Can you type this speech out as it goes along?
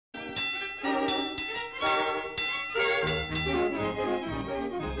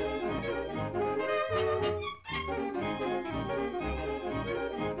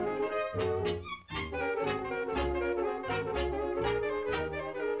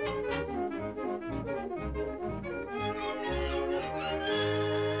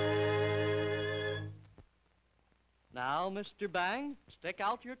Mr. Bang, stick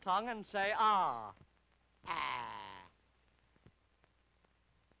out your tongue and say, ah. Ah.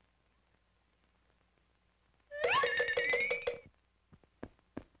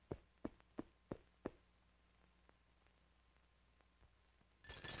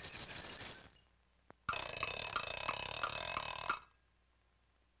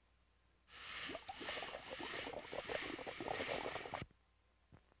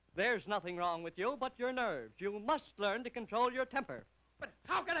 There's nothing wrong with you but your nerves. You must learn to control your temper. But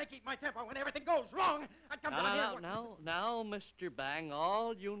how can I keep my temper when everything goes wrong? I come down here... Now, Mr. Bang,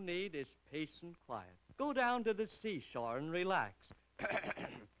 all you need is peace and quiet. Go down to the seashore and relax.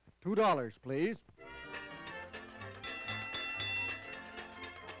 $2, please.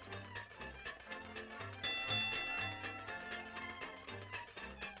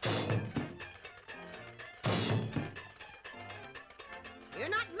 You're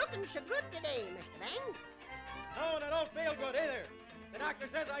not looking so good today, Mr. Bang. No, and I don't feel good either. The doctor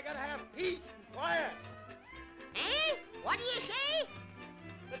says I gotta have peace and quiet. Eh? What do you say?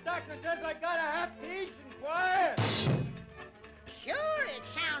 The doctor says I gotta have peace and quiet. Sure, it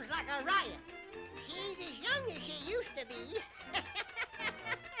sounds like a riot. She ain't as young as she used to be.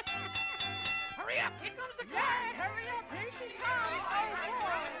 Hurry up! Here comes the car! Yeah, hurry up! Here she comes! Oh,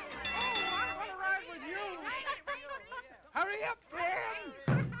 boy! Oh, I want to ride with you! Hurry up, friend!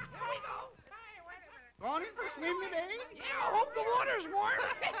 Here we go! Going in for a swim today? Yeah, I hope the water's warm.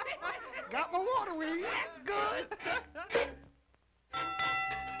 Got my water with you. That's good.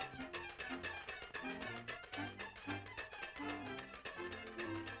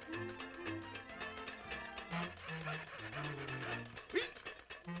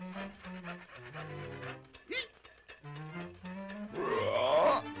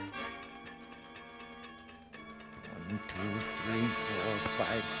 One, two, three, 4,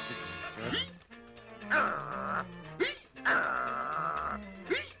 5, 6, 7.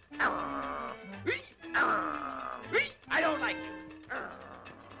 I don't like you.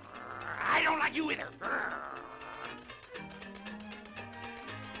 I don't like you either.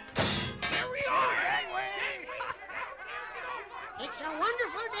 Here we are, anyway. It's a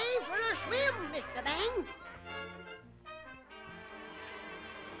wonderful day for a swim, Mr. Bang.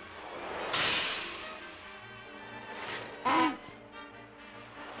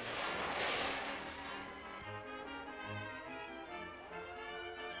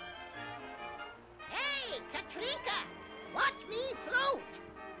 Hey, Katrina, watch me float.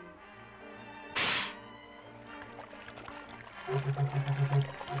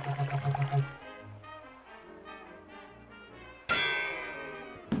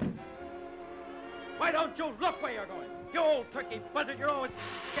 Why don't you look where you're going? You old turkey buzzard, you're always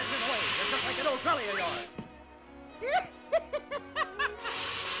getting in the way. You're just like that old trolley of yours.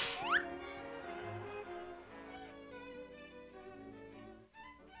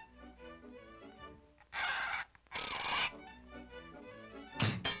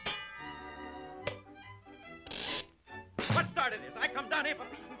 What started this? I come down here for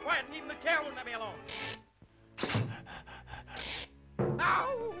peace and quiet, and even the chair won't let me alone.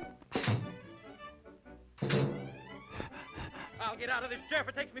 Ow! I'll get out of this chair if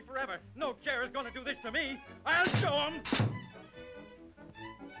it takes me forever. No chair is going to do this to me. I'll show 'em.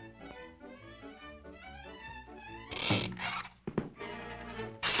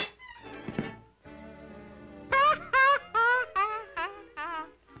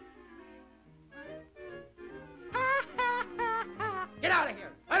 Get out of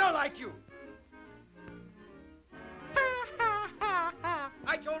here. I don't like you.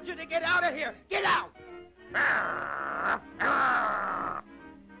 I told you to get out of here. Get out.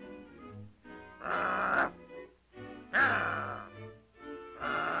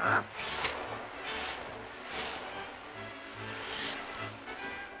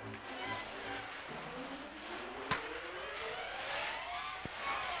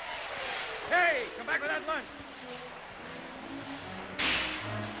 Hey, come back with that lunch.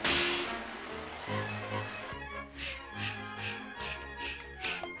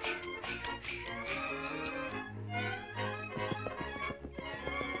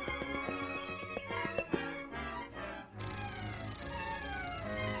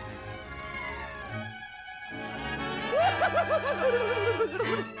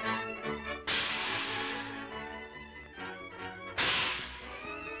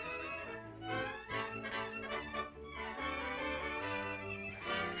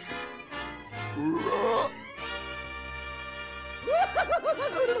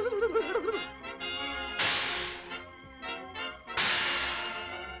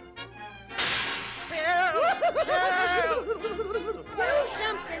 Do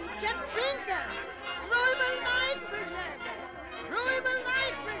something, Katrina. You're the life preserver.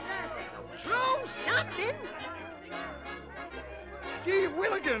 Gee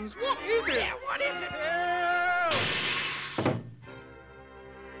Willigans, what is it? Yeah, what is it? Help!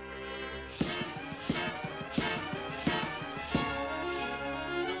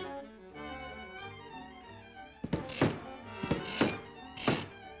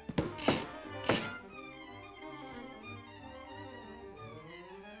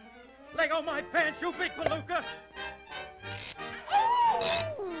 Leg on my pants, you big palooka!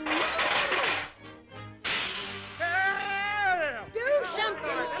 Help! Do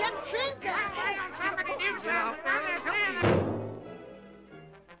something, get Trinker. Somebody do something!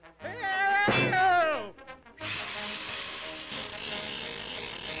 Help!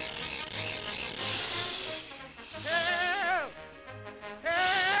 Help!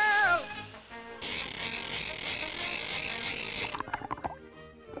 Help!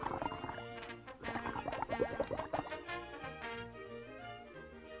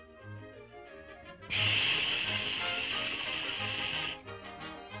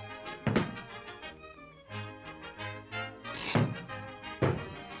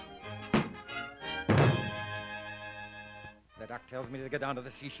 The doc tells me to get down to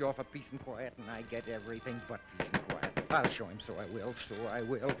the seashore for peace and quiet, and I get everything but peace and quiet. I'll show him, so I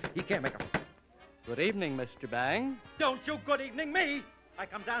will. He can't make a... Good evening, Mr. Bang. Don't you good evening me! I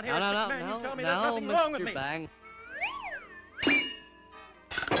come down here No, as no, sick man, no, you tell me no, there's nothing wrong with Mr. me. Bang.